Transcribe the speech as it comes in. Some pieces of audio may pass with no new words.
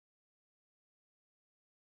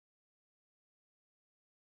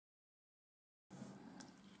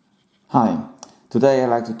Hi, today I'd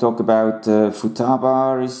like to talk about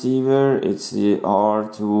Futaba receiver. It's the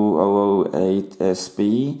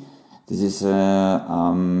R2008SB. This is a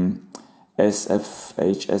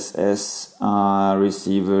S-Fhss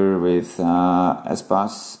receiver with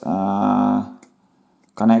S-Bus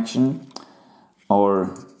connection,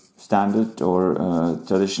 or standard or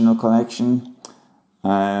traditional connection.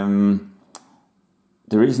 The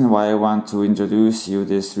reason why I want to introduce you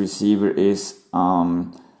this receiver is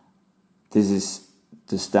this is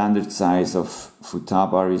the standard size of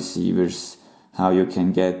Futaba receivers, how you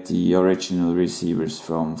can get the original receivers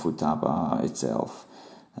from Futaba itself.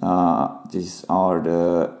 These are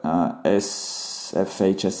the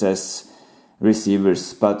S-Fhss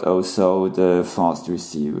receivers, but also the fast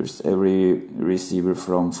receivers. Every receiver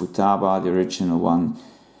from Futaba, the original one,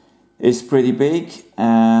 is pretty big,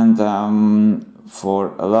 and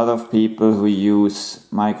for a lot of people who use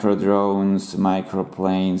micro drones,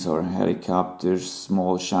 microplanes or helicopters,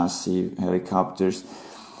 small chassis helicopters,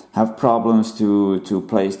 have problems to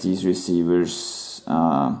place these receivers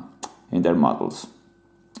in their models.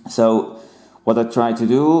 So what I try to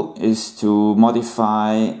do is to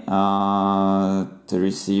modify the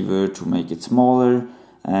receiver to make it smaller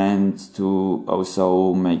and to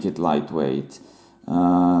also make it lightweight.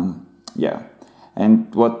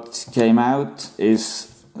 And what came out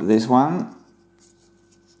is this one.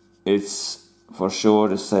 It's for sure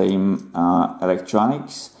the same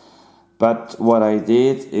electronics, but what I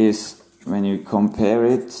did is, when you compare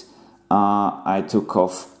it, I took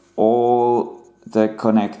off all the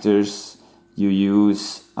connectors you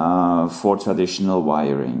use for traditional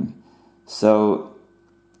wiring. So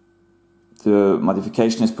the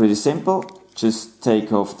modification is pretty simple. Just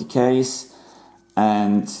take off the case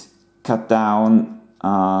and cut down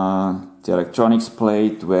the electronics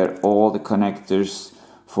plate where all the connectors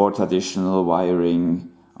for traditional wiring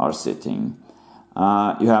are sitting.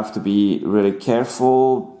 You have to be really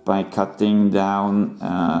careful by cutting down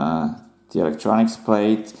the electronics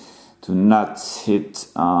plate to not hit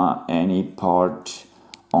any part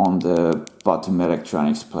on the bottom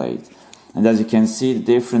electronics plate. And as you can see, the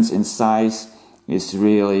difference in size is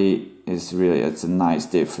really it's a nice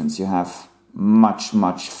difference. You have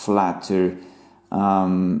much flatter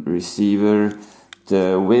receiver.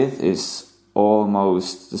 The width is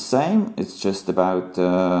almost the same. It's just about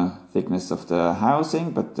the thickness of the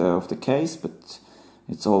housing, but of the case, but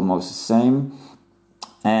it's almost the same.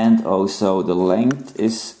 And also the length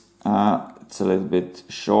is it's a little bit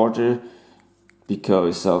shorter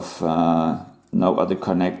because of no other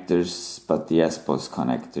connectors but the S-Bus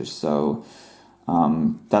connectors. So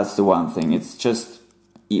that's the one thing. It's just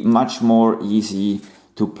much more easy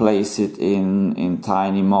to place it in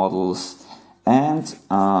tiny models. And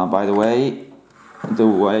by the way, the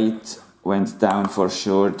weight went down for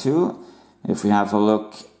sure too. If we have a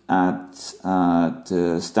look at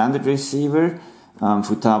the standard receiver,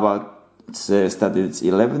 Futaba says that it's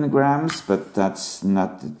 11 grams, but that's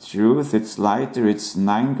not the truth. It's lighter, it's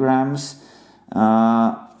 9 grams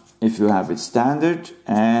if you have it standard,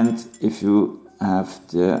 and if you have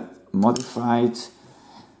the modified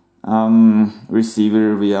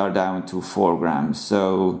receiver, we are down to 4 grams.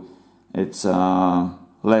 So it's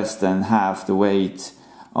less than half the weight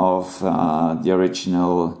of the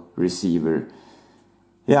original receiver.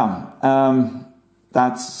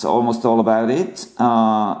 That's almost all about it.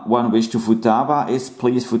 One wish to Futaba is,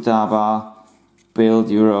 please Futaba,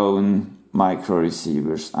 build your own micro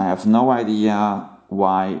receivers. I have no idea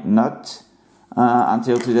why not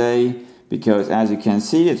until today, because as you can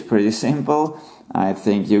see, it's pretty simple. I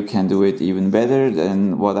think you can do it even better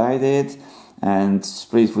than what I did. And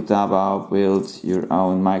please Futaba, build your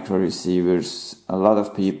own micro receivers. A lot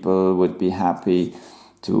of people would be happy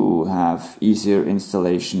to have easier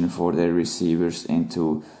installation for their receivers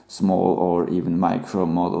into small or even micro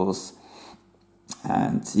models.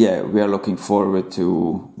 And yeah, we are looking forward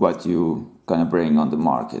to what you're gonna bring on the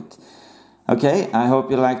market. Okay, I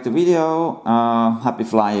hope you liked the video. Happy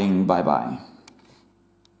flying, bye bye.